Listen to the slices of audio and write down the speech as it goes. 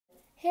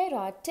Here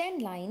are 10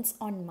 lines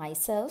on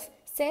myself,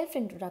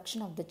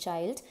 self-introduction of the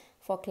child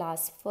for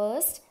class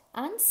 1st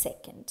and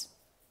 2nd.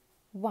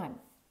 1.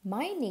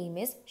 My name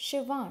is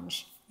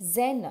Shivansh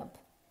Zainab.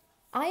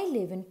 I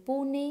live in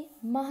Pune,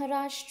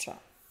 Maharashtra.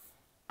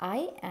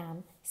 I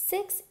am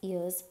 6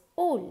 years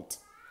old.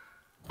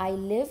 I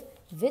live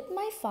with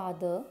my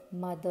father,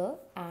 mother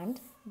and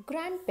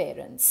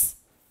grandparents.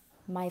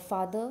 My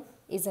father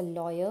is a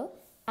lawyer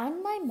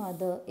and my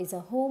mother is a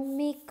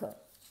homemaker.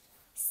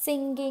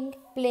 Singing,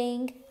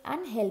 playing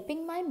and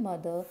helping my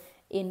mother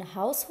in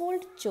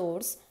household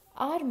chores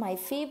are my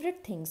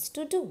favorite things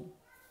to do.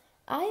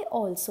 I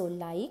also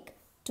like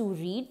to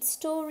read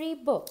story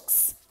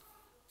books.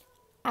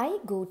 I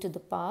go to the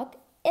park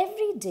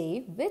every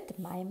day with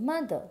my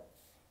mother.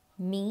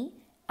 Me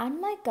and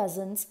my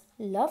cousins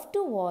love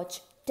to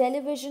watch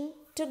television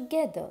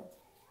together.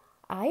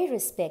 I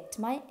respect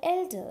my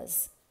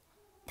elders.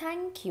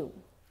 Thank you.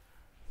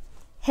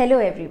 Hello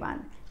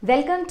everyone.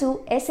 Welcome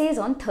to Essays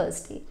on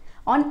Thursday.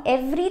 On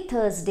every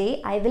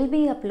Thursday, I will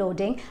be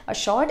uploading a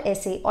short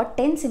essay or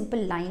 10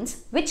 simple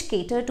lines which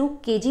cater to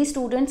KG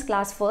students,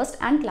 class 1st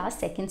and class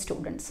 2nd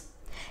students.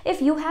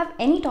 If you have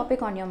any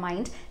topic on your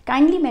mind,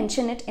 kindly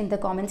mention it in the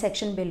comment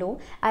section below.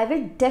 I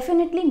will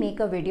definitely make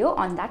a video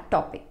on that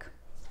topic.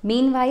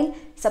 Meanwhile,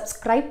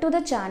 subscribe to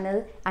the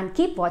channel and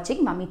keep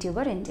watching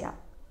MummyTuber India.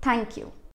 Thank you.